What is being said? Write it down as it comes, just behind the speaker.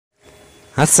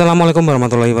Assalamualaikum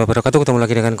warahmatullahi wabarakatuh. Ketemu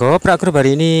lagi dengan Goprak Grup.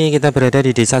 Hari ini kita berada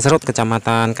di Desa Serut,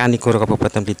 Kecamatan Kanigoro,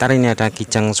 Kabupaten Blitar. Ini ada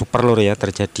kijang super lur ya,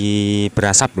 terjadi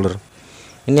berasap lur.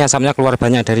 Ini asapnya keluar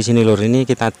banyak dari sini lur. Ini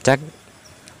kita cek.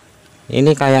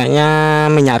 Ini kayaknya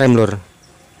minyak rem lur.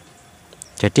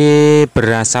 Jadi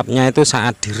berasapnya itu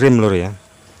saat direm lur ya.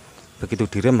 Begitu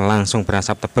direm langsung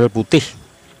berasap tebal putih.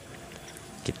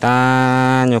 Kita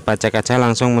nyoba cek aja,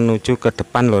 langsung menuju ke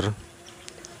depan lur,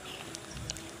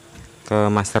 ke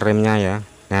master remnya ya.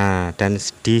 Nah, dan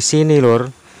di sini lur,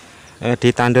 di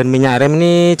tandon minyak rem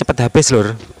ini cepat habis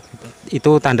lur.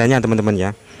 Itu tandanya teman-teman ya.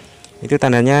 Itu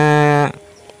tandanya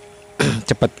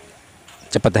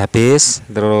cepat habis.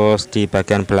 Terus di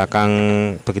bagian belakang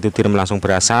begitu direm langsung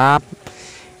berasap.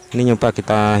 Ini nyoba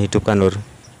kita hidupkan lur.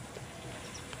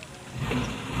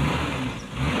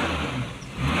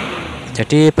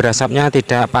 Jadi berasapnya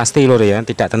tidak pasti lur ya,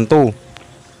 tidak tentu.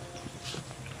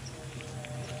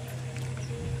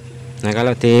 Nah,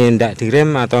 kalau tidak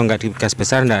direm atau enggak digas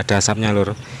besar enggak ada asapnya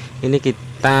lur. Ini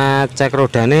kita cek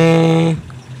rodane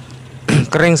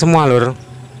kering semua lur.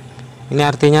 Ini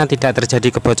artinya tidak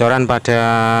terjadi kebocoran pada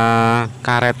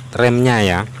karet remnya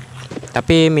ya.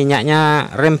 Tapi minyaknya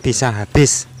rem bisa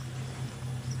habis.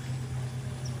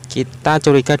 Kita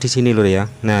curiga di sini lur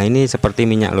ya. Nah, ini seperti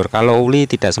minyak lur. Kalau uli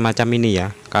tidak semacam ini ya.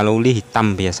 Kalau uli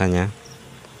hitam biasanya.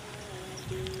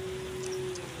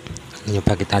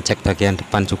 Nyoba kita cek bagian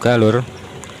depan juga lur.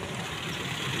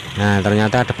 Nah,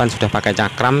 ternyata depan sudah pakai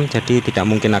cakram, jadi tidak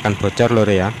mungkin akan bocor lur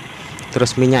ya.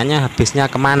 Terus minyaknya habisnya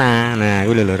kemana? Nah,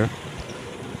 ini lur.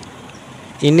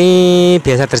 Ini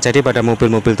biasa terjadi pada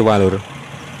mobil-mobil tua lur,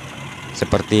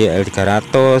 seperti L300,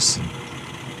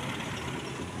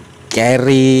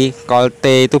 Carry, Colt,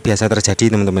 itu biasa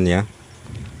terjadi teman-teman ya.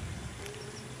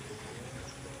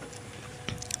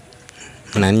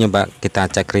 Nah, ini nyoba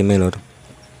kita cek remnya lur.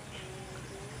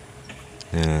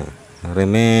 Nah,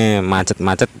 remnya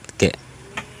macet-macet kayak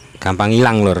gampang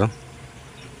hilang lur.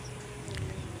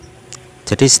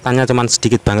 Jadi setannya cuman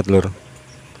sedikit banget lur.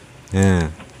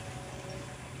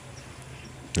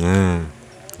 Nah,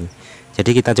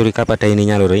 jadi kita curiga pada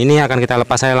ininya lur. Ini akan kita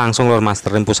lepas saya langsung lur,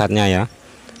 master rem pusatnya ya.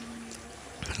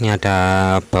 Ini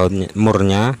ada baut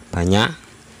murnya banyak.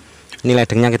 Ini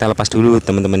ledengnya kita lepas dulu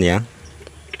teman-teman ya.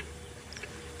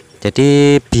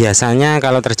 Jadi biasanya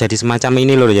kalau terjadi semacam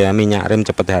ini lur ya, minyak rem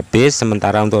cepat habis,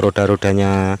 sementara untuk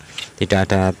roda-rodanya tidak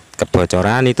ada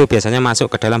kebocoran, itu biasanya masuk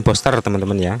ke dalam booster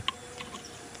teman-teman ya.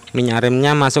 Minyak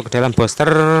remnya masuk ke dalam booster,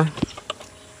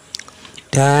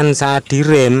 dan saat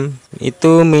direm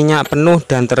itu minyak penuh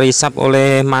dan terisap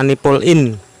oleh manifold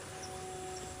in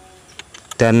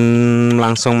dan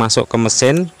langsung masuk ke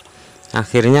mesin,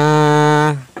 akhirnya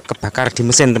kebakar di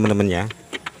mesin teman-teman ya.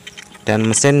 Dan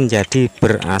mesin jadi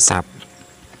berasap.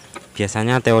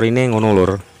 Biasanya teori ini ngono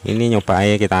lur. Ini nyoba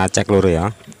aja kita cek lur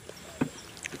ya.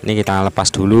 Ini kita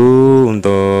lepas dulu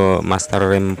untuk master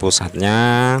rem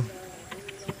pusatnya.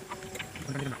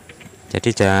 Jadi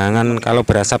jangan, kalau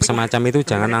berasap semacam itu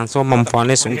jangan langsung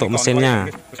memvonis untuk mesinnya.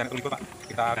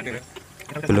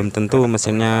 Belum tentu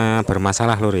mesinnya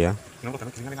bermasalah lur ya.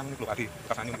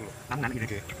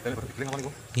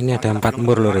 Ini ada 4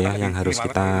 mur lur ya, yang harus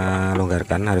kita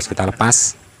longgarkan, harus kita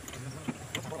lepas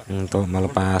untuk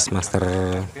melepas master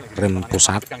rem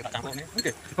pusat.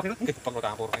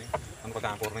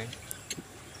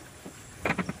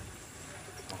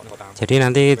 Jadi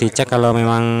nanti dicek, kalau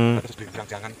memang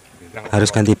harus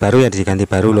ganti baru ya diganti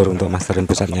baru lur untuk master rem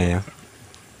pusatnya ya,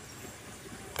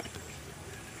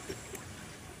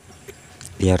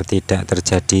 biar tidak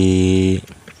terjadi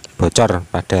bocor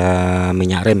pada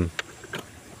minyak rem.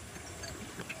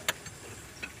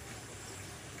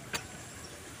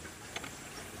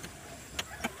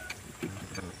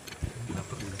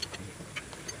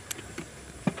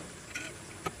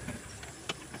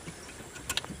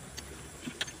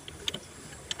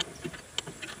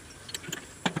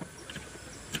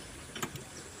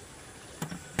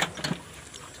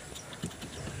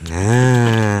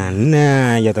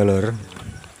 Nah ya telur,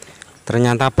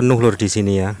 ternyata penuh lur di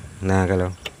sini ya. Nah, kalau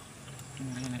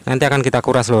nanti akan kita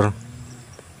kuras lur.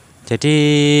 Jadi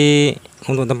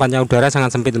untuk tempatnya udara sangat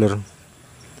sempit lur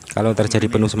kalau terjadi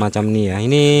penuh semacam ini ya.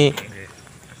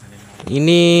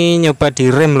 Ini nyoba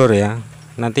direm lur ya,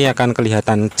 nanti akan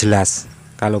kelihatan jelas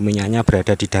kalau minyaknya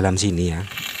berada di dalam sini ya,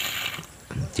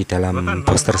 di dalam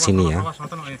booster sini ya.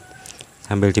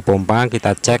 Sambil dipompa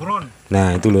kita cek.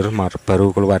 Nah itu lur, baru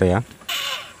keluar ya.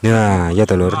 Nah ya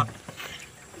telur.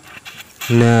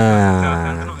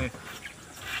 Nah,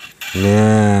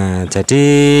 jadi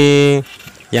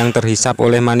yang terhisap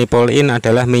oleh manifold in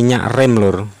adalah minyak rem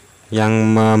lur, yang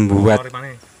membuat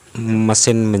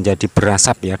mesin menjadi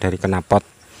berasap ya dari knalpot.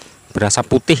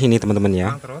 Berasap putih ini teman-teman ya.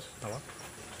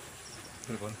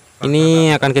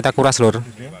 Ini akan kita kuras lur.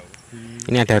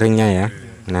 Ini ada ringnya ya.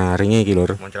 Nah ringnya iki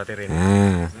lur.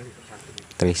 Nah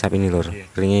terhisap ini lur,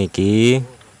 ringnya iki.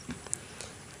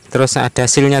 Terus ada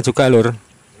silnya juga lur.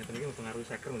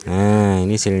 Nah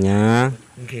ini silnya.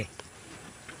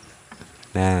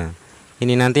 Nah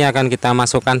ini nanti akan kita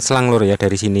masukkan selang lur ya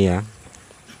dari sini ya.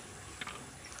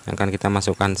 Akan kita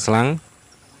masukkan selang.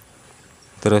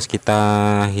 Terus kita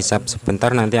hisap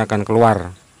sebentar nanti akan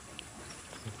keluar.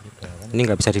 Ini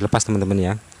nggak bisa dilepas teman-teman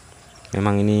ya.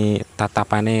 Memang ini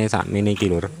tatapannya sak mini iki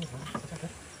lur.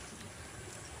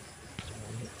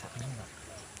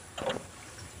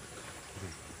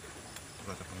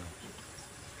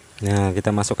 Nah kita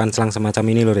masukkan selang semacam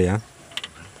ini lur ya.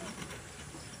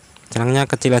 Selangnya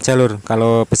kecil aja lur,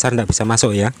 kalau besar nggak bisa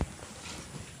masuk ya.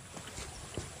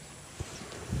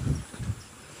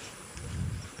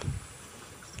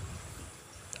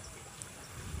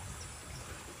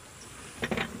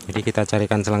 Jadi kita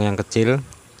carikan selang yang kecil.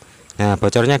 Nah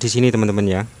bocornya di sini teman-teman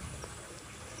ya.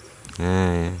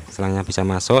 Nah selangnya bisa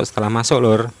masuk. Setelah masuk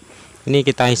lur, ini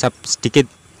kita hisap sedikit,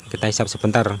 kita hisap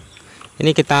sebentar.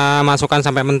 Ini kita masukkan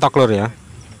sampai mentok lur ya.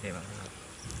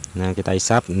 Nah kita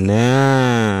hisap.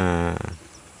 Nah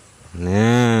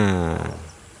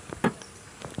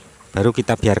baru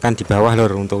kita biarkan di bawah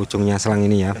lur untuk ujungnya selang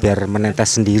ini ya, biar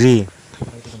menetes sendiri.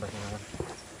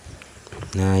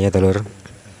 Nah ya telur,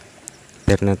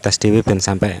 biar netes dewi ben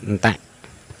sampai entek,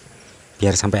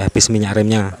 biar sampai habis minyak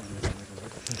remnya.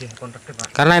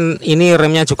 Karena ini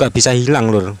remnya juga bisa hilang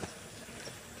lur.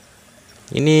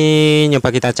 Ini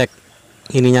nyoba kita cek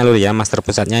ininya lur ya, master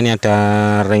pusatnya. Ini ada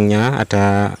ringnya,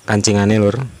 ada kancingannya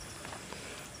lur.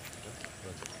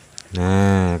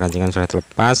 Nah kancingan sudah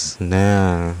terlepas.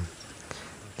 Nah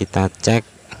kita cek.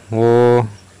 Oh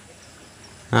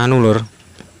anu lur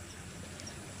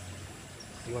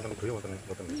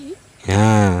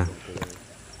ya,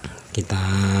 kita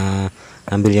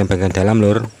ambil yang bagian dalam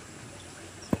lur.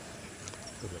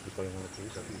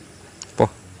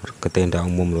 Poh ke tenda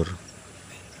umum lur.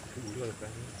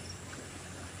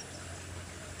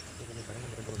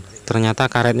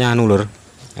 Ternyata karetnya anu lur,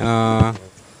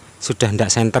 sudah ndak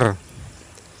senter,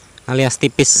 alias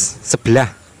tipis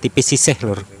sebelah, tipis sisih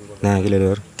lur. Nah gini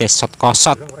lur,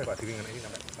 kosot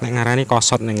nek ngarani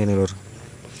kosot ning ngene lur.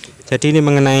 Jadi ini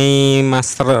mengenai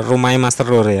master rumah master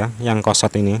lur ya, yang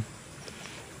kosot ini.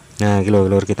 Nah gini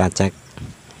lur, kita cek.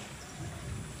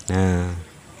 Nah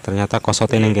ternyata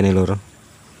kosotnya ning ngene lur.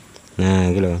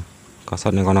 Nah gini lur,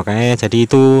 kosot ning kono kae.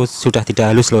 Jadi itu sudah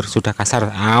tidak halus lur, sudah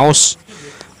kasar, aus.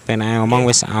 Pengen ngomong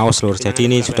wis aus lur. Jadi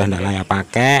ini sudah tidak layak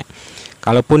pakai.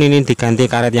 Kalaupun ini diganti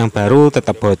karet yang baru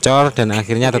tetap bocor dan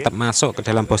akhirnya tetap masuk ke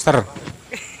dalam booster.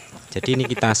 Jadi ini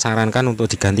kita sarankan untuk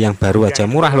diganti yang baru aja,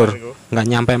 murah lur, nggak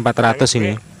nyampe 400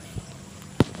 ini.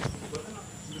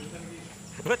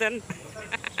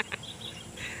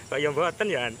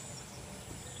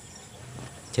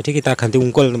 Jadi kita ganti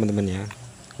ungkul teman-teman ya.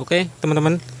 Oke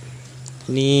teman-teman,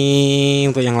 ini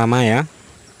untuk yang lama ya,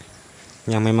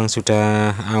 yang memang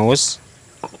sudah aus,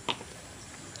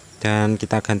 dan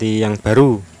kita ganti yang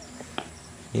baru.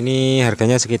 Ini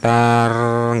harganya sekitar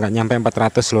nggak nyampe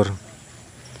 400 lur.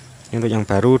 Ini untuk yang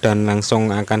baru dan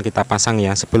langsung akan kita pasang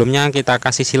ya. Sebelumnya kita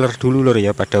kasih sealer dulu lur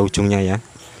ya pada ujungnya ya,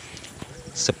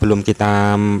 sebelum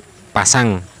kita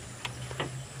pasang.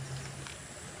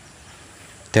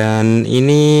 Dan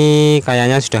ini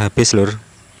kayaknya sudah habis lur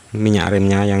minyak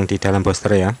remnya yang di dalam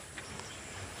booster ya.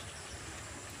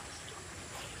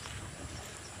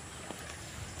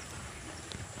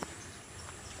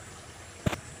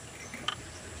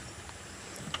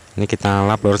 Ini kita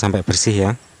lap lur sampai bersih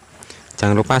ya.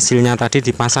 Jangan lupa silnya tadi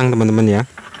dipasang teman-teman ya,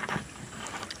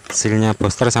 silnya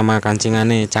booster sama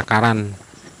kancingannya cakaran.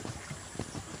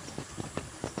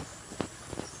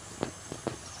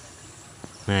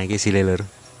 Nah ini silnya lur.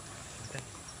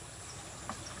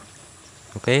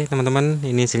 Oke teman-teman,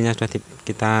 ini silnya sudah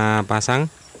kita pasang,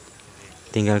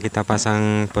 tinggal kita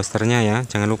pasang boosternya ya.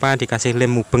 Jangan lupa dikasih lem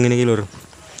mubeng ini lur,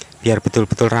 biar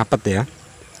betul-betul rapet ya.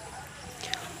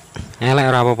 Elek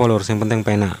ora apa-apa lur, yang penting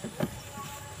penak.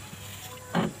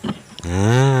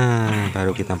 Nah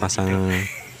baru kita pasang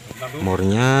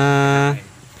murnya.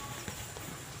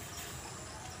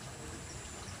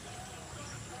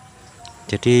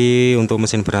 Jadi untuk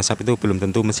mesin berasap itu belum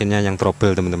tentu mesinnya yang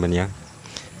trouble teman-teman ya,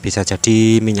 bisa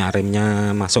jadi minyak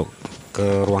remnya masuk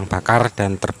ke ruang bakar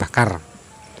dan terbakar.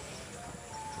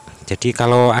 Jadi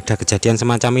kalau ada kejadian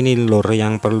semacam ini lur,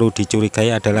 yang perlu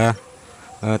dicurigai adalah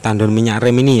tandon minyak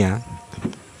rem ini ya.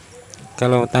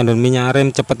 Kalau tandon minyak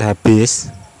rem cepat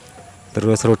habis,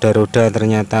 terus roda-roda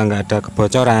ternyata nggak ada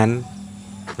kebocoran,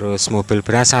 terus mobil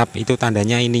berasap, itu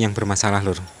tandanya ini yang bermasalah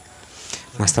lur,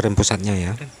 master rem pusatnya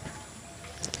ya.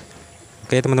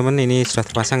 Oke teman-teman, ini sudah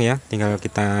terpasang ya, tinggal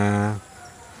kita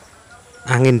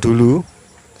angin dulu.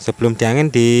 Sebelum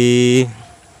diangin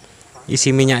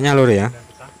diisi minyaknya lur ya.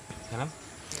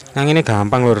 Anginnya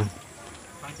gampang lur.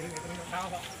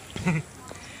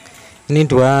 Ini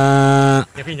dua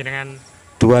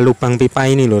lubang pipa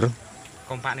ini lur.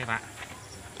 Kompak nih Pak.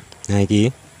 Nah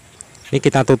ini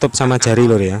kita tutup sama jari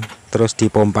lur ya. Terus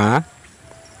dipompa.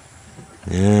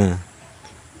 Nah,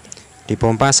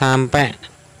 dipompa sampai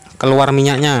keluar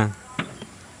minyaknya.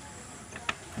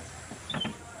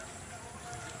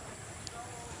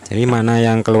 Jadi mana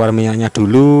yang keluar minyaknya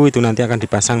dulu, itu nanti akan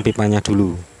dipasang pipanya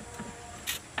dulu.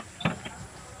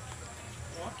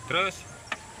 Terus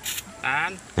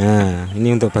tahan. Nah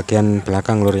ini untuk bagian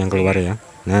belakang lur yang keluar ya.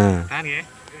 Nah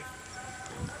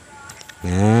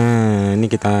ini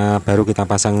baru kita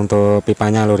pasang untuk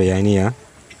pipanya lur ya, ini ya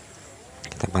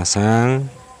kita pasang.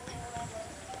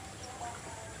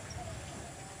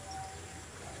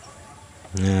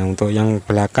 Nah untuk yang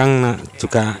belakang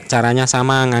juga caranya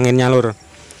sama, nganginnya lur,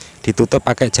 ditutup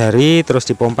pakai jari terus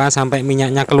dipompa sampai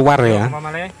minyaknya keluar ya.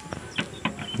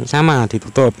 Sama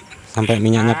ditutup sampai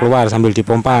minyaknya keluar sambil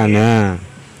dipompa. Nah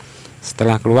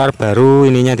setelah keluar baru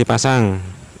ininya dipasang.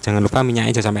 Jangan lupa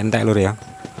minyaknya jangan sampai entek lur ya.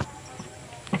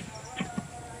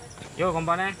 Yo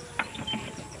komponnya.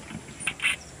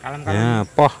 Kalem-kalem. Ya,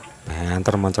 poh,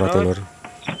 banter moncrot lur.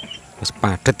 Wis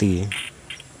padet iki.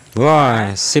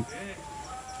 Wah, sip.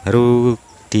 Baru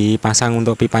dipasang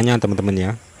untuk pipanya teman-teman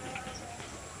ya.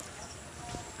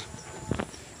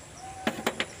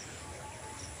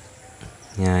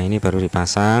 Nah, ini baru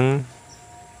dipasang.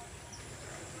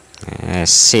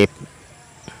 Sip.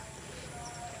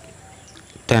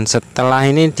 Dan setelah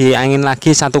ini diangin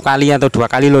lagi 1 kali atau 2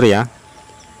 kali lur ya.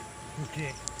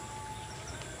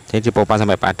 Jadi dipompa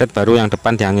sampai padat, baru yang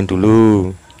depan diangin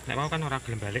dulu. Nek mau kan ora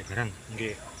gelem balik barang.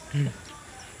 Nggih.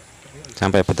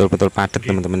 Sampai betul-betul padat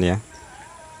teman-teman ya.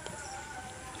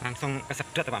 Langsung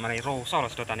kesedot Pak marai rosol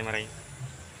sedotane marai.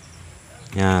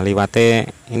 Ya, liwate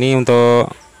ini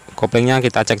untuk koplingnya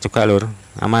kita cek juga lur,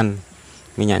 aman.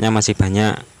 Minyaknya masih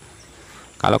banyak.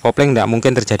 Kalau kopling tidak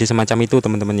mungkin terjadi semacam itu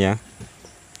teman-teman ya.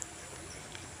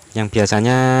 Yang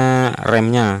biasanya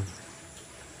remnya.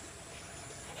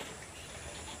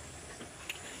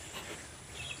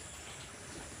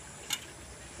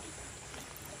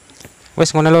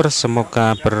 Wes ngono lur,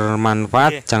 semoga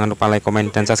bermanfaat. Jangan lupa like,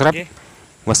 komen, dan subscribe.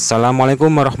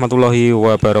 Wassalamualaikum warahmatullahi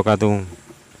wabarakatuh.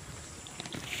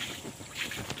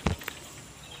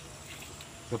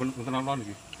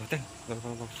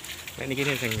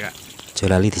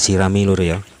 Jolali disirami lur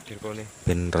ya,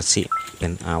 ben resik,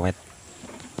 ben awet.